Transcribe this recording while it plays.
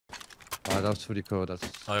Ah, dat was voor die code. Dat is...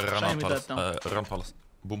 Run palace.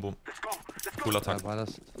 Boom boom. Full attack.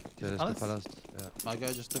 Palace. Okay, that's the palace. Yeah. My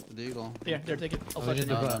guy just took the deagle. Here, take it. I'll Oh, flash it.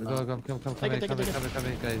 Come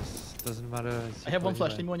in, guys. Doesn't matter. I have one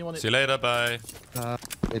flash. Let me when you want it. See you later, bye.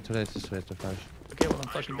 Wait till later, just wait to flash. Okay, well I'm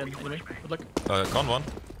flashing then anyway. Good luck. Gone one.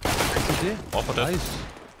 Off of that. Nice.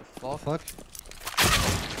 Oh, Fuck.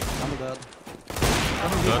 I'm dead.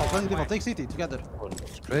 Good. Take CT together.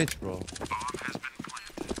 It's great, bro.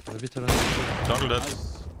 Jungle dead.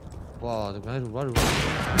 Wow, the guy what the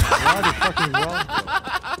fucking wrong,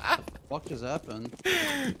 bro? What just happened?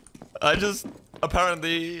 I just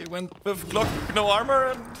apparently went with Glock, no armor,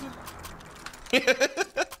 and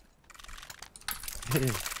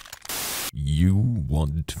you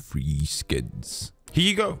want free skins. Here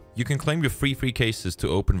you go. You can claim your free cases to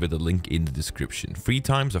open with a link in the description. 3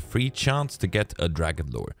 times a free chance to get a Dragon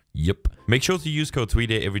Lore. Yep. Make sure to use code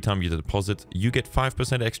Mrtweeday every time you deposit. You get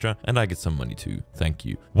 5% extra and I get some money too. Thank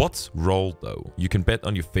you. What's roll though? You can bet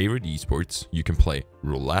on your favorite esports. You can play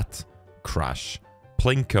roulette, crash,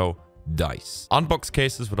 plinko, dice. Unbox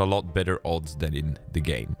cases with a lot better odds than in the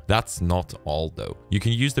game. That's not all though. You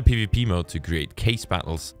can use the PvP mode to create case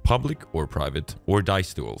battles, public or private, or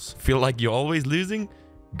dice duels. Feel like you're always losing?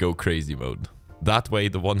 Go crazy mode. That way,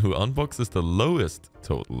 the one who unboxes the lowest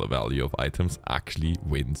total value of items actually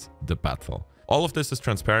wins the battle. All of this is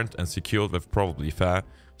transparent and secured with probably fair,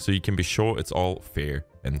 so you can be sure it's all fair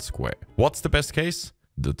and square. What's the best case?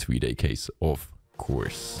 The Mrtweeday case, of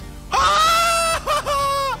course.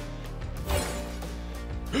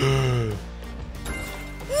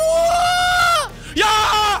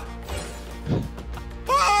 Yeah!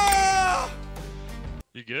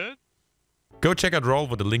 You good? Go check out Roll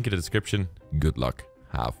with the link in the description. Good luck.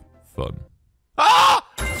 Have fun. Ah!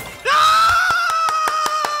 Ah!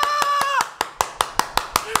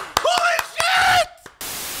 Holy shit!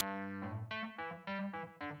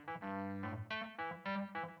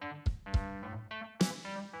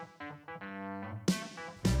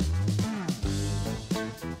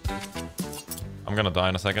 I'm gonna die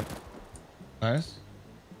in a second. Nice.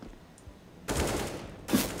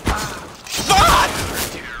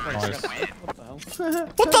 Nice.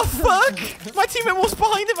 What the fuck? My teammate was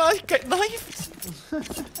behind him. I get knifed.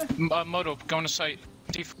 Moto, going to site.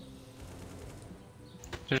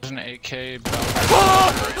 There's an AK.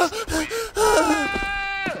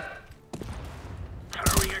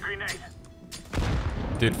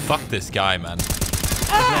 Dude, fuck this guy, man.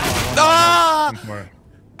 Ah!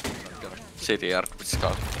 CTR, which is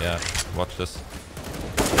called. Yeah, watch this.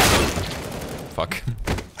 Fuck.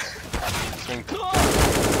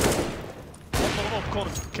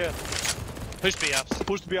 Push B apps.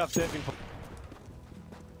 Push B apps.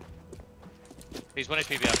 He's 1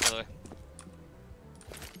 HP B apps, by the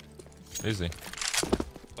way. Easy.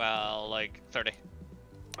 Well, like 30.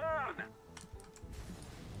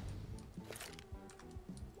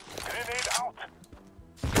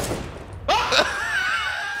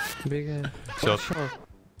 Big Shot.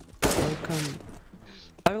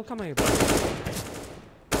 I will come here.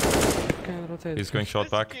 He's going shot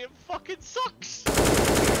back. This game fucking sucks!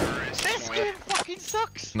 This game fucking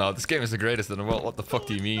sucks! No, this game is the greatest in the world. What the fuck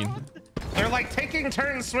do you mean? They're like taking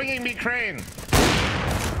turns swinging me crane.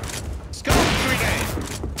 Let's go,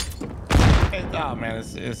 Mrtweeday. Oh man,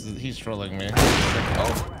 he's trolling me.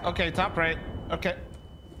 Oh, okay, top right. Okay.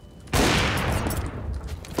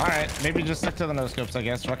 All right, maybe just stick to the no scopes, I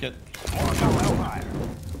guess. Fuck it. Oh,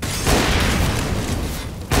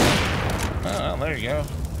 well, there you go.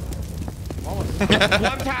 One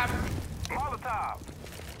tap.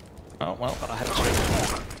 Oh well. I had a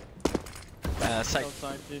straight.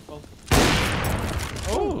 Outside default.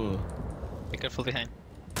 Oh. Be careful behind.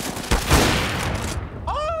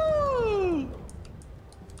 Oh.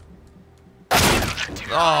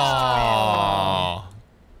 Oh.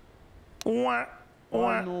 Wah.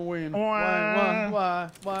 No win. Why?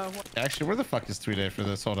 Actually, where the fuck is Mrtweeday for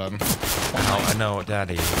this? Hold on. I know,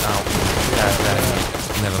 Daddy. Daddy.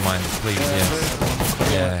 Never mind, please. Yes.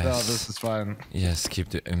 Yes. No, this is fine. Yes, keep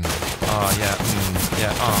doing. Oh yeah.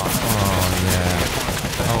 Yeah. Oh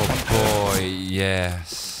yeah. Oh boy.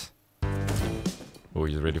 Yes. Oh,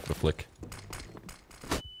 he's ready for flick.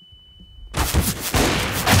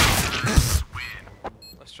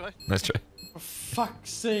 Let's try. Nice try. For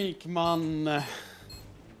fuck's sake, man.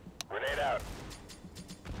 Grenade out.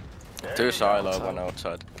 2 silo, 1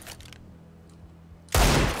 outside.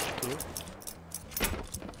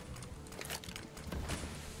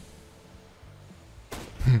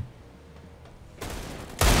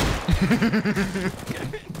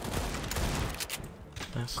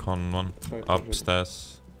 Con one.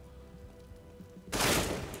 Upstairs.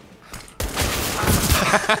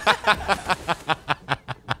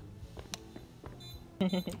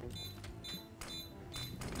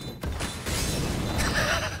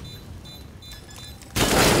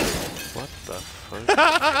 What the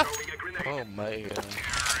fuck? Oh my god.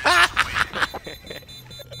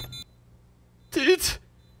 Dude!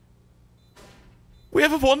 We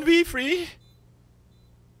have a 1v3!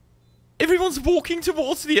 Everyone's walking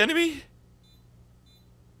towards the enemy!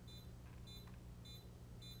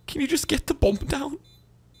 Can you just get the bomb down?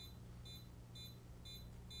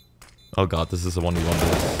 Oh god, this is a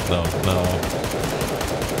 1v1. No, no.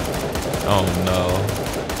 Oh no.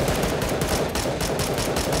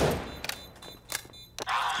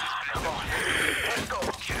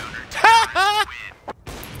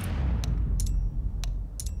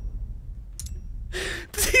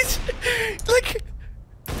 Like...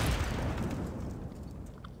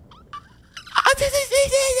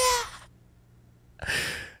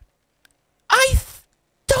 I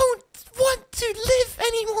don't want to live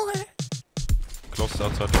anymore. Close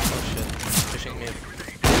outside. Oh shit. Pushing me.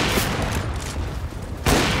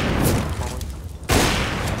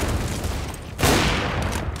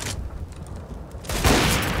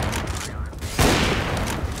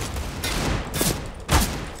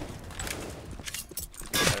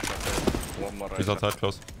 One more He's right. outside,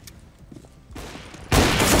 close.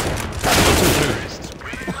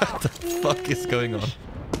 What the fuck is going on?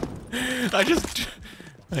 I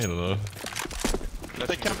don't know.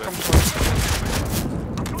 They can't come to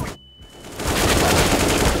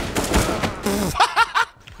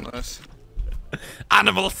Nice.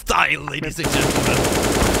 Animal style, ladies and gentlemen.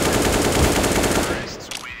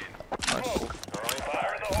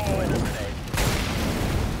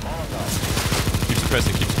 Keep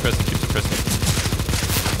suppressing, keep suppressing, keep suppressing.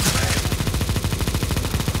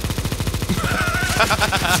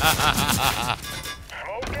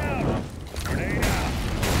 Smoke out. Grenade out.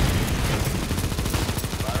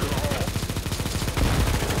 Fire in the hole.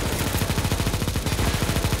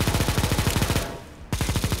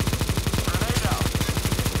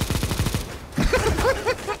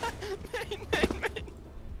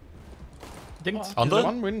 Dinked. Under?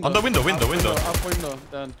 One window. Under window, window, Up window. Up window,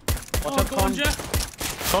 then. Watch Oh, out, go on, con. Jeff.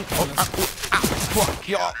 Con fuck,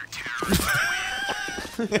 yeah.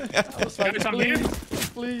 I was like, It's on me. please,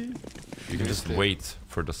 please. You can just wait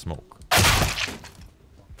for the smoke.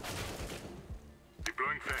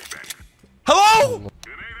 Deploying flashbang. Hello?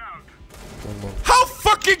 Grenade out. How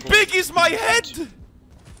fucking big is my head?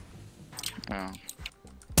 Yeah.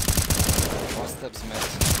 One steps mid.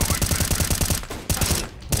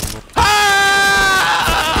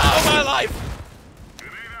 Ah! My life!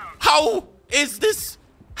 How is this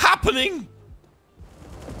happening?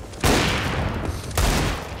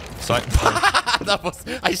 Sorry. That was.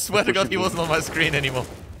 I swear to God, he wasn't on my screen anymore.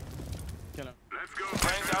 Kill him. Let's go.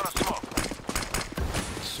 Laying down a smoke.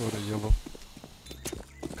 Sorry, yellow.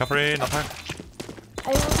 Cover in, attack.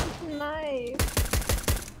 I want knife.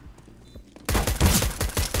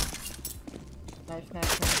 Knife,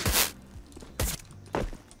 knife, knife.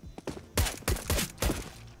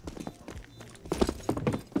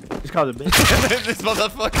 He's called a bitch. This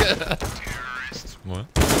motherfucker. What?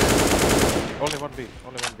 Only one B.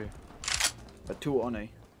 Only one B. Two on A.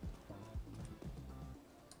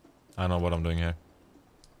 I know what I'm doing here.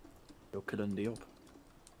 You're killing the up.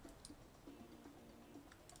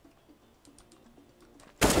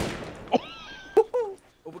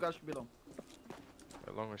 Overguard should be long.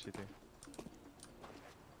 Longer CT.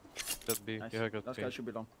 Just B. Nice. Yeah, I got Last B. guy should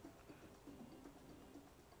be long.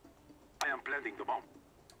 I am planting the bomb.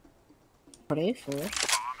 Pray for.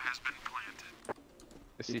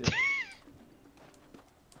 The CT.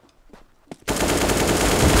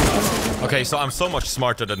 Okay, so I'm so much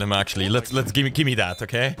smarter than him actually. Let's give me that,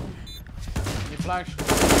 okay? He flash.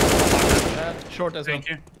 Short as well. Thank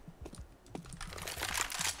you.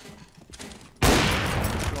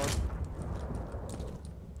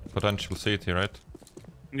 Potential CT, right?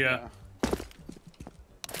 Yeah.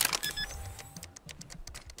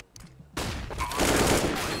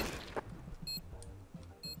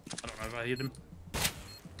 I don't know if I hit him.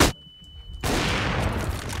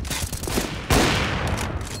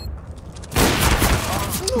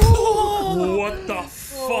 What the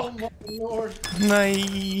fuck?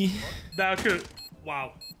 Nay. That could.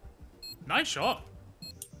 Wow. Nice shot.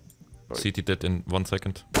 CT dead in 1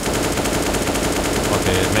 second.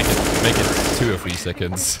 Okay, make it 2 or 3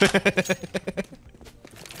 seconds.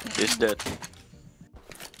 He's dead.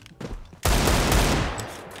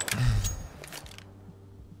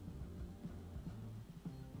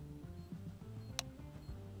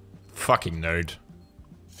 Fucking nerd.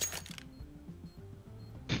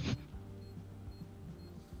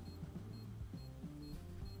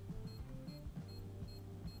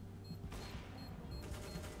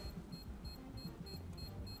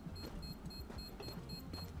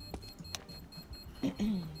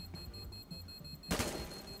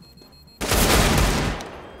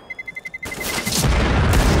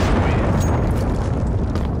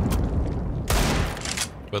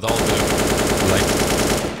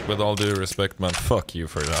 with all due respect, man, fuck you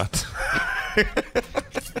for that.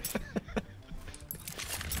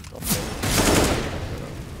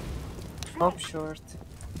 Up short.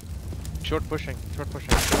 Short pushing.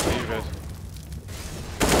 See you guys.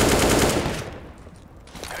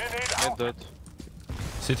 Mid dead.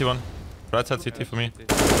 CT one. Right side CT for me. 1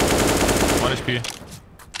 HP.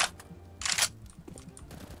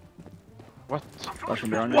 What? Flashing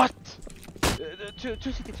behind What? Two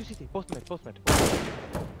CT. Both mid.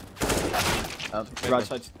 right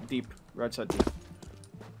side deep. Right side deep.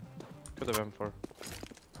 Could have M4.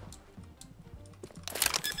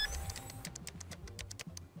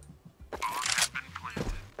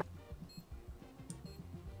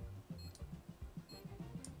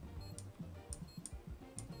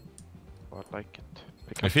 I like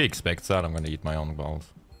it. If he expects that, I'm gonna eat my own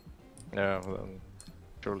balls. Yeah, well, then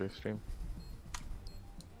surely stream.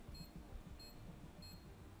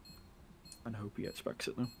 I hope he expects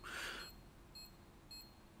it though.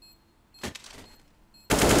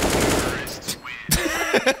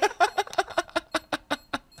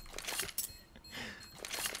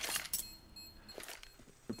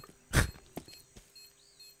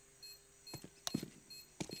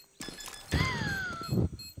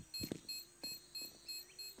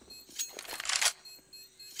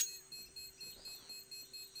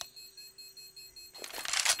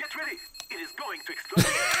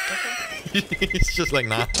 He's just like,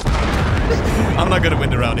 nah. I'm not gonna win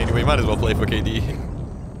the round anyway, might as well play for KD.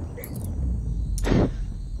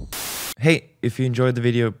 Hey, if you enjoyed the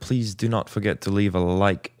video, please do not forget to leave a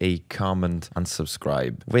like, a comment, and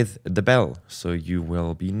subscribe with the bell so you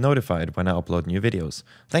will be notified when I upload new videos.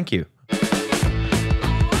 Thank you.